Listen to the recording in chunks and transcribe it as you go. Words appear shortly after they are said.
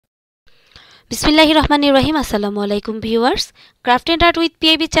বিসমিল্লাহির রহমানির রহিম। আসসালামু আলাইকুম viewers, craft and art with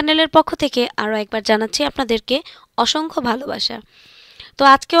PIB চ্যানেলের পক্ষ থেকে আরও একবার জানাচ্ছি আপনাদেরকে অসংখ্য ভালোবাসা। তো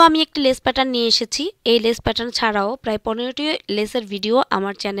আজকেও আমি একটি লেস প্যাটার্ন নিয়ে এসেছি। এই লেস প্যাটার্ন ছাড়াও প্রায় 15টি লেসের ভিডিও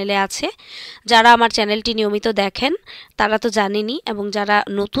আমার চ্যানেলে আছে। যারা আমার চ্যানেলটি নিয়মিত দেখেন তারা তো জানেনই, এবং যারা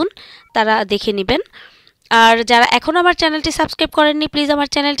নতুন তারা দেখে নেবেন। আর যারা এখনও আমার চ্যানেলটি সাবস্ক্রাইব করেননি প্লিজ আমার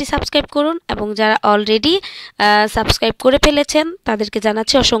চ্যানেলটি সাবস্ক্রাইব করুন, এবং যারা অলরেডি সাবস্ক্রাইব করে ফেলেছেন তাদেরকে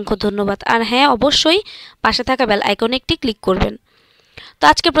জানাচ্ছি অসংখ্য ধন্যবাদ। আর হ্যাঁ, অবশ্যই পাশে থাকা বেল আইকনে একটি ক্লিক করবেন। তো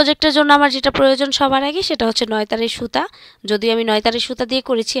আজকে প্রজেক্টের জন্য আমার যেটা প্রয়োজন সবার আগে সেটা হচ্ছে 9 তারের সুতা। যদিও আমি 9 তারের সুতা দিয়ে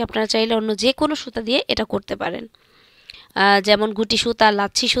করেছি, আপনারা চাইলে অন্য যে কোনো সুতা দিয়ে এটা করতে পারেন, যেমন গুটি সুতা,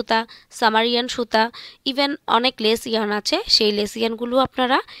 লাচ্ছি সুতা, সামারিয়ান সুতা, ইভেন অনেক লেস ইয়ার্ন আছে, সেই লেস ইয়ার্নগুলো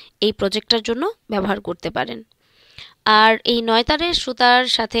আপনারা এই প্রজেক্টটার জন্য ব্যবহার করতে পারেন। আর এই 9 তারের সুতার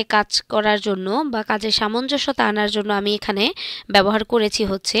সাথে কাজ করার জন্য বা কাজের সামঞ্জস্যতা আনার জন্য আমি এখানে ব্যবহার করেছি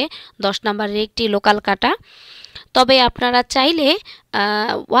হচ্ছে 10 নম্বরের একটি লোকাল কাটা। তবে আপনারা চাইলে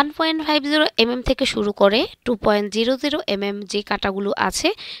 1.50 mm থেকে শুরু করে 2.00 mm যে কাটাগুলো আছে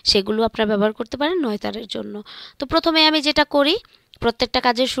সেগুলো আপনারা ব্যবহার করতে পারেন 9 তারের জন্য। তো প্রথমে আমি যেটা করি প্রত্যেকটা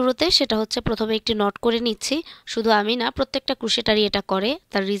কাজের শুরুতে সেটা হচ্ছে প্রথমে একটি নট করে নিচ্ছি। শুধু আমি না, প্রত্যেকটা ক্রোশেটারই এটা করে।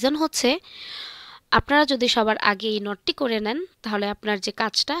 তার রিজন হচ্ছে আপনারা যদি সবার আগে এই নটটি করে নেন তাহলে আপনার যে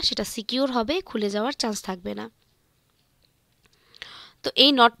কাজটা সেটা সিকিউর হবে, খুলে যাওয়ার চান্স থাকবে না। তো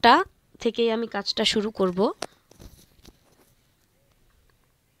এই নটটা থেকেই আমি কাজটা শুরু করব।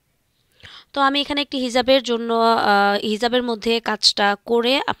 তো আমি এখানে একটি হিজাবের জন্য হিজাবের মধ্যে কাজটা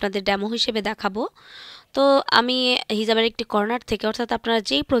করে আপনাদের ডেমো হিসেবে দেখাবো। তো আমি হিজাবের একটি কর্নার থেকে, অর্থাৎ আপনারা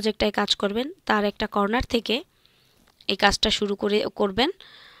যেই প্রজেক্টটায় কাজ করবেন তার একটা কর্নার থেকে এই কাজটা শুরু করবেন।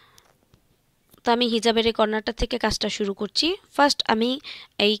 তো আমি হিজাবের এই কর্নারটা থেকে কাজটা শুরু করছি। ফার্স্ট আমি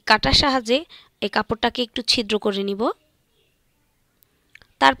এই কাটার সাহায্যে এই কাপড়টাকে একটু ছিদ্র করে নিব।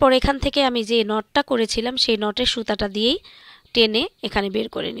 তারপর এখান থেকে আমি যে নটটা করেছিলাম সেই নটের সুতাটা দিয়েই টেনে এখানে বের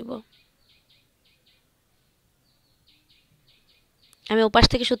করে নিব। আমি ওপাশ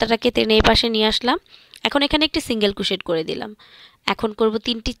থেকে সুতাটাকে টেনে এই পাশে নিয়ে আসলাম। এখন এখানে একটি সিঙ্গেল ক্রোশেট করে দিলাম। এখন করব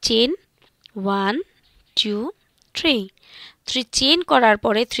 3টি চেন, 1 2 3 চেন করার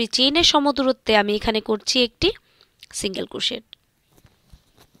পরে 3 চেইনের সমদূরত্বে আমি এখানে করছি একটি সিঙ্গেল ক্রোশেট।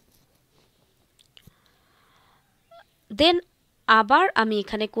 দেন আবার আমি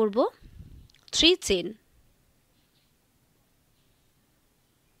এখানে করব 3 চেন।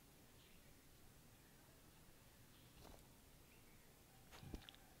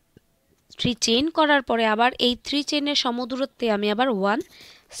 চেন করার পরে আবার এই 3 চেনের সমদূরত্বে আমি আবার 1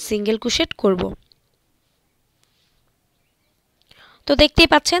 সিঙ্গেল ক্রোশেট করব। তো দেখতেই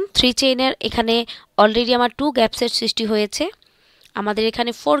পাচ্ছেন 3 চেইনের এখানে অলরেডি আমার 2 গ্যাপসের সৃষ্টি হয়েছে। আমাদের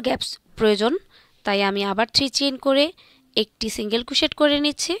এখানে 4 গ্যাপস প্রয়োজন, তাই আমি আবার 3 চেইন করে একটি সিঙ্গেল ক্রোশেট করে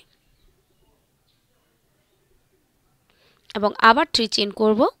নিচ্ছি এবং আবার 3 চেইন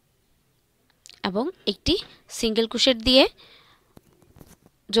করব এবং একটি সিঙ্গেল ক্রোশেট দিয়ে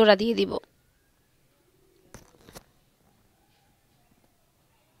জোড়া দিয়ে দিব।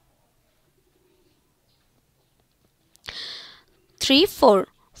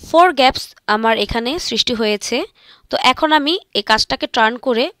 4 গ্যাপস আমার এখানে সৃষ্টি হয়েছে। তো এখন আমি এই কাজটাকে টার্ন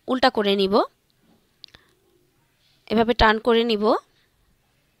করে উল্টা করে নিব, এভাবে টার্ন করে নিব।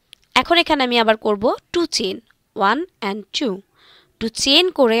 এখন এখানে আমি আবার করব 2 চেইন, 1 and 2 চেইন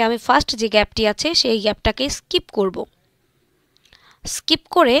করে আমি ফার্স্ট যে গ্যাপটি আছে সেই গ্যাপটাকে স্কিপ করব। স্কিপ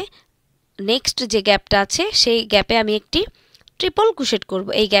করে নেক্সট যে গ্যাপটা আছে সেই গ্যাপে আমি একটি ট্রিপল ক্রোশেট করব।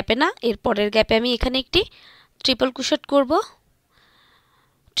 এই গ্যাপে না, এর পরের গ্যাপে আমি এখানে একটি ট্রিপল ক্রোশেট করব।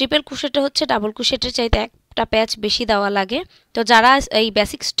 ট্রিপল ক্রোশেটটা হচ্ছে ডাবল ক্রোশেটের চাইতে একটা প্যাচ বেশি দেওয়া লাগে। তো যারা এই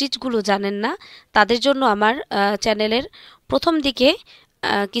বেসিক স্টিচগুলো জানেন না তাদের জন্য আমার চ্যানেলের প্রথম দিকে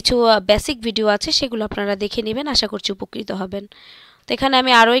কিছু বেসিক ভিডিও আছে, সেগুলো আপনারা দেখে নেবেন, আশা করছি উপকৃত হবেন। তো এখানে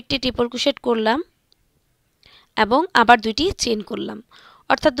আমি আরও একটি ট্রিপল ক্রোশেট করলাম এবং আবার 2টি চেইন করলাম,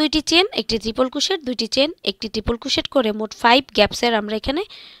 অর্থাৎ 2টি চেইন, একটি ট্রিপল ক্রোশেট, 2টি চেইন, একটি ট্রিপল ক্রোশেট করে মোট 5 গ্যাপসের আমরা এখানে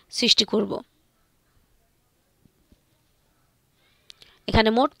সৃষ্টি করব। এখানে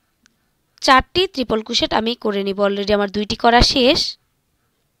মোট 4টি ট্রিপল ক্রোশেট আমি করে নিব। অলরেডি আমার 2টি করা শেষ।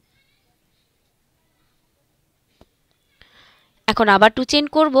 এখন আবার 2 চেইন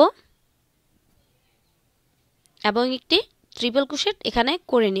করব এবং একটি ট্রিপল ক্রোশেট এখানে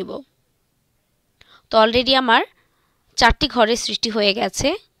করে নিব। তো অলরেডি আমার 4টি ঘরের সৃষ্টি হয়ে গেছে।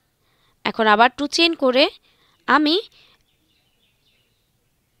 এখন আবার 2 চেইন করে আমি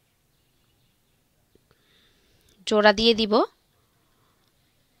জোড়া দিয়ে দিব।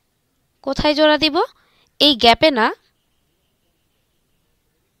 কোথায় জোড়া দিব? এই গ্যাপে না,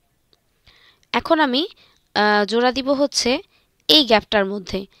 এখন আমি জোড়া দিব হচ্ছে এই গ্যাপটার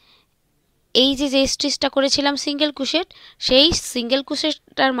মধ্যে। এই যে স্টিচটা করেছিলাম সিঙ্গেল ক্রোশেট, সেই সিঙ্গেল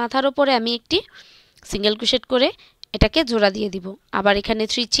ক্রোশেটটার মাথার উপরে আমি একটি সিঙ্গেল ক্রোশেট করে এটাকে জোড়া দিয়ে দিব। আবার এখানে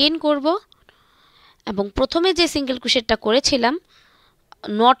 3 চেইন করব এবং প্রথমে যে সিঙ্গেল ক্রোশেটটা করেছিলাম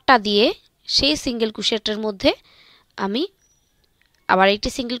নটটা দিয়ে সেই সিঙ্গেল ক্রোশেটের মধ্যে আমি আবার একটি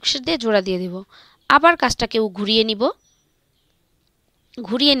সিঙ্গেল ক্রোশেট দিয়ে জোড়া দিয়ে দিব। আবার কাজটাকেও ঘুরিয়ে নিব।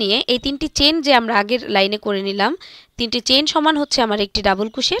 ঘুরিয়ে নিয়ে এই 3টি চেইন যে আমরা আগের লাইনে করে নিলাম, 3টি চেইন সমান হচ্ছে আমার একটি ডাবল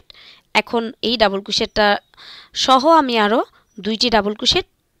ক্রোশেট। এখন এই ডাবল ক্রোশেটটা সহ আমি আরও 2টি ডাবল ক্রোশেট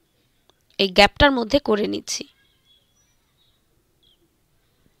এই গ্যাপটার মধ্যে করে নিচ্ছি।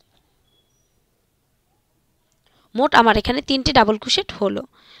 মোট আমার এখানে 3টি ডাবল ক্রোশেট হলো।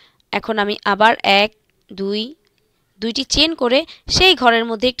 এখন আমি আবার 1 2 2টি চেইন করে সেই ঘরের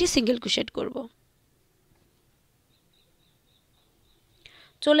মধ্যে একটি সিঙ্গেল ক্রোশেট করব।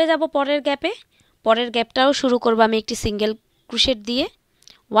 চলে যাব পরের গ্যাপে। পরের গ্যাপটাও শুরু করব আমি একটি সিঙ্গেল ক্রোশেট দিয়ে।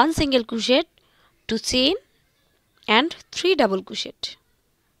 1 single crochet, 2 chain and 3 double crochet.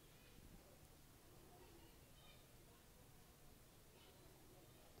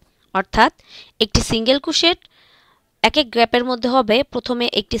 অর্থাৎ একটি সিঙ্গেল ক্রোশেট এক এক গ্যাপের মধ্যে হবে প্রথমে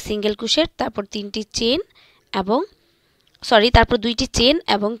একটি সিঙ্গেল ক্রোশেট, তারপর 3টি চেইন এবং তারপর 2টি চেইন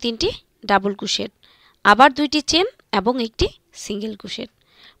এবং 3টি ডাবল ক্রোশেট, আবার 2টি চেইন এবং একটি সিঙ্গেল ক্রোশেট।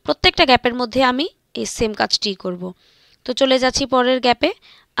 প্রত্যেকটা গ্যাপের মধ্যে আমি এই সেম কাজটি করব। তো চলে যাচ্ছি পরের গ্যাপে।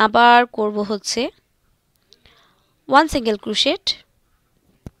 আবার করব হচ্ছে 1 single crochet,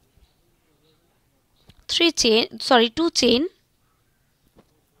 2 chain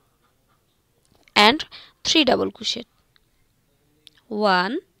and 3 double crochet.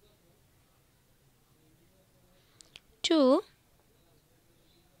 1 2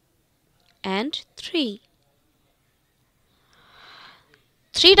 and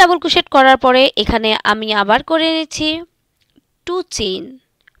 3 double crochet করার পরে এখানে আমি আবার করে নিচ্ছি 2 চেইন।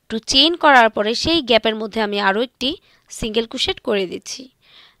 2 চেইন করার পরে সেই গ্যাপের মধ্যে আমি আরও একটি সিঙ্গেল ক্রোশেট করে দিচ্ছি।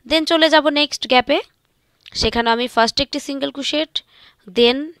 দেন চলে যাব নেক্সট গ্যাপে। সেখানে আমি ফার্স্ট একটি single crochet,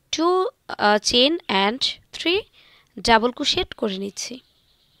 then 2 chain and 3 double crochet করে নিচ্ছি।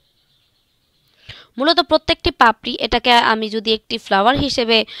 মূলত প্রত্যেকটি পাপড়ি, এটাকে আমি যদি একটি ফ্লাওয়ার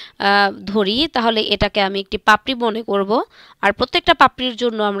হিসেবে ধরি তাহলে এটাকে আমি একটি পাপড়ি মনে করব। আর প্রত্যেকটা পাপড়ির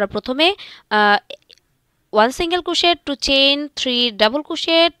জন্য আমরা প্রথমে 1 single crochet, 2 chain, 3 double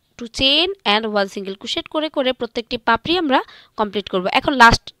crochet, 2 chain and 1 single crochet করে করে প্রত্যেকটি পাপড়ি আমরা কমপ্লিট করব। এখন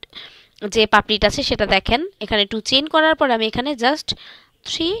লাস্ট যে পাপড়িটা আছে সেটা দেখেন, এখানে 2 চেইন করার পর আমি এখানে জাস্ট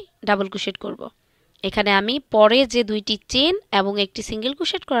 3 ডাবল ক্রোশেট করব। এখানে আমি পরে যে 2টি চেইন এবং একটি সিঙ্গেল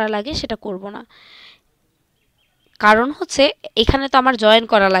ক্রোশেট করা লাগে সেটা করব না, কারণ হচ্ছে এখানে তো আমার জয়েন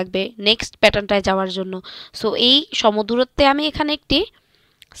করা লাগবে নেক্সট প্যাটার্নটায় যাওয়ার জন্য। সো এই সমদূরত্বে আমি এখানে একটি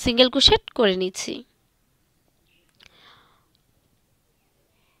সিঙ্গেল ক্রোশেট করে নিচ্ছি।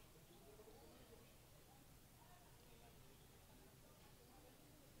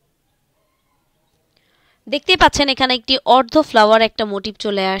 দেখতেই পাচ্ছেন এখানে একটি অর্ধ ফ্লাওয়ার একটা মোটিভ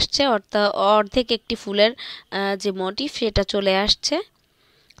চলে আসছে, অর্থাৎ অর্ধেক একটি ফুলের যে মোটিভ সেটা চলে আসছে।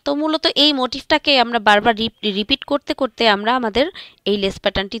 তো মূলত এই মোটিভটাকে আমরা বারবার রিপিট করতে করতে আমরা আমাদের এই লেস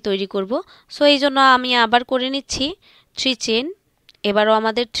প্যাটার্নটি তৈরি করব। সো এই জন্য আমি আবার করে নিচ্ছি 3 চেইন। এবারও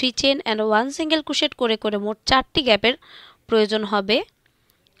আমাদের 3 চেইন অ্যান্ড 1 সিঙ্গেল ক্রোশেট করে করে মোট 4টি গ্যাপের প্রয়োজন হবে।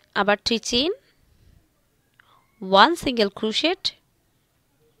 আবার 3 chain, 1 single crochet,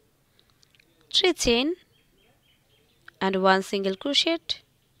 3 chain and 1 single crochet,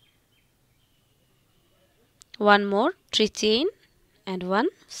 one more 3 chain and 1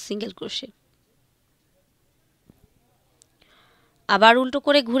 single crochet। আবার উল্টো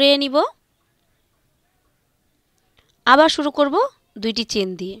করে ঘুরিয়ে নিব। আবার শুরু করব 2টি চেইন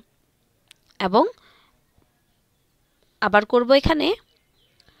দিয়ে এবং আবার করব এখানে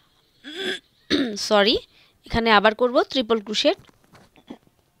এখানে আবার করব ট্রিপল ক্রোশেট,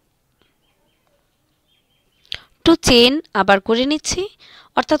 2 চেইন আবার করে নিচ্ছি।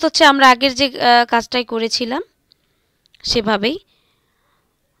 অর্থাৎ হচ্ছে আমরা আগের যে কাজটাই করেছিলাম সেভাবেই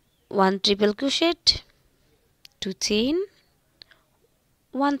 1 triple crochet, 2 chain,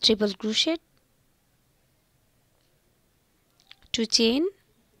 1 triple crochet, 2 chain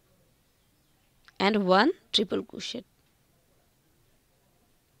and 1 triple crochet।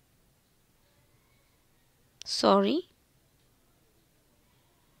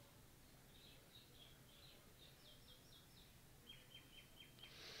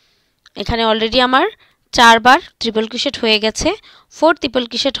 এখানে অলরেডি আমার 4 বার ট্রিপল ক্রোশেট হয়ে গেছে। 4 ট্রিপল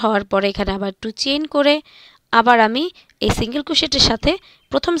ক্রোশেট হওয়ার পরে এখানে আবার 2 চেইন করে আবার আমি এই সিঙ্গেল ক্রোশেটের সাথে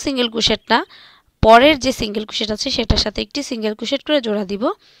প্রথম সিঙ্গেল ক্রোশেটটা পরের যে সিঙ্গেল ক্রোশেট আছে সেটার সাথে একটি সিঙ্গেল ক্রোশেট করে জোড়া দিব।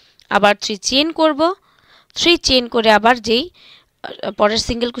 আবার 3 চেইন করব, 3 চেইন করে আবার যেই পরের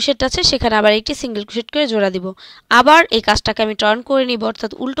সিঙ্গেল ক্রোশেট আছে সেখানে আবার একটি সিঙ্গেল ক্রোশেট করে জোড়া দিব। আবার এই কাজটাকে আমি টার্ন করে নিব,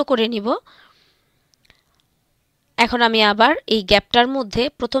 অর্থাৎ উল্টো করে নিব। এখন আমি আবার এই গ্যাপটার মধ্যে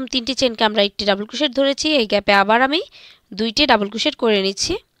প্রথম 3টি চেনকে আমরা একটি ডাবল ক্রোশেট ধরেছি, এই গ্যাপে আবার আমি 2টি ডাবল ক্রোশেট করে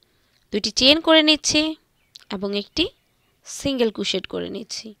নিচ্ছি, 2টি চেন করে নিচ্ছি এবং একটি সিঙ্গেল ক্রোশেট করে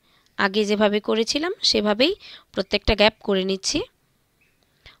নিচ্ছি। আগে যেভাবে করেছিলাম সেভাবেই প্রত্যেকটা গ্যাপ করে নিচ্ছি।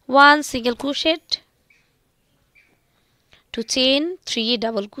 1 single crochet, 2 chain, 3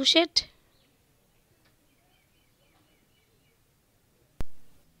 double crochet,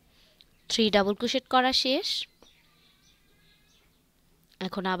 3 double crochet করা শেষ।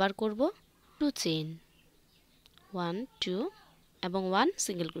 এখন আবার করব 2 চেন, 1 2 এবং 1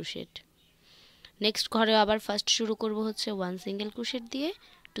 সিঙ্গেল ক্রোশেট। নেক্সট ঘরে আবার ফার্স্ট শুরু করব হচ্ছে 1 সিঙ্গেল ক্রোশেট দিয়ে,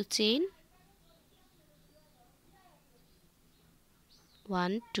 2 chain,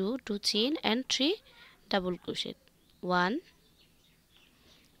 1 2 2 chain and 3 double crochet, 1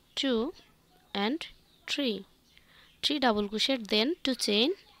 2 and 3 double crochet, then 2 chain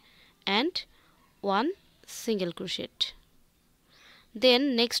and 1 single crochet. Then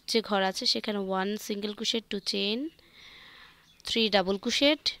next যে ঘর আছে সেখানে 1 single crochet, 2 chain, 3 double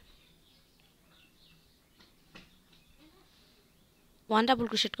crochet, 1 double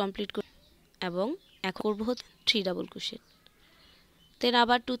crochet complete করব এবং এখন করব 3 double crochet, then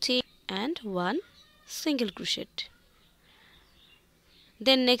আবার 2 chain and 1 single crochet.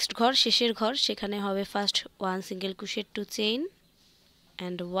 Then next ঘর শেষের ঘর সেখানে হবে first 1 single crochet, 2 chain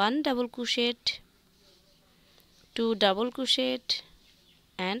and 1 double crochet, 2 double crochet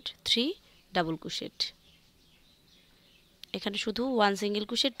and 3 double crochet. এখানে শুধু 1 single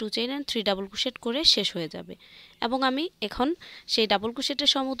crochet, 2 chain and 3 double crochet করে শেষ হয়ে যাবে এবং আমি এখন সেই ডাবল ক্রোশেটের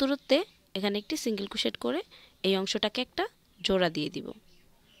সমদূরত্বে এখানে একটি সিঙ্গেল ক্রোশেট করে এই অংশটাকে একটা জোড়া দিয়ে দিব।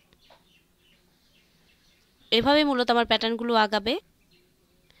 এভাবে মূলত আমার প্যাটার্নগুলো আগাবে,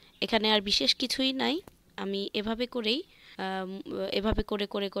 এখানে আর বিশেষ কিছুই নাই। আমি এভাবে করেই এভাবে করে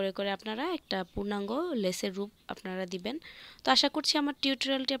করে করে করে আপনারা একটা পূর্ণাঙ্গ লেসের রূপ আপনারা দিবেন। তো আশা করছি আমার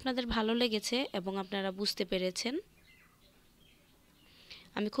টিউটোরিয়ালটি আপনাদের ভালো লেগেছে এবং আপনারা বুঝতে পেরেছেন।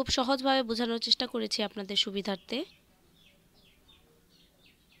 আমি খুব সহজভাবে বোঝানোর চেষ্টা করেছি আপনাদের সুবিধার্থে।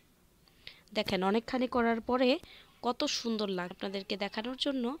 দেখেন অনেকখানি করার পরে কত সুন্দর লাগে, আপনাদেরকে দেখানোর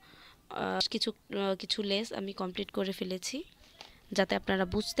জন্য কিছু লেস আমি কমপ্লিট করে ফেলেছি যাতে আপনারা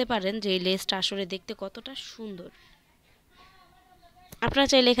বুঝতে পারেন যে এই লেসটা আসলে দেখতে কতটা সুন্দর। আপনারা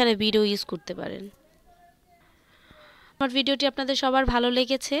চাইলে এখানে ভিডিও ইউজ করতে পারেন। আমার ভিডিওটি আপনাদের সবার ভালো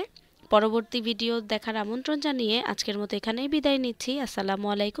লেগেছে। পরবর্তী ভিডিও দেখার আমন্ত্রণ জানিয়ে আজকের মতো এখানেই বিদায় নিচ্ছি। আসসালামু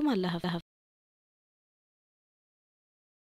আলাইকুম, আল্লাহ হাফেজ।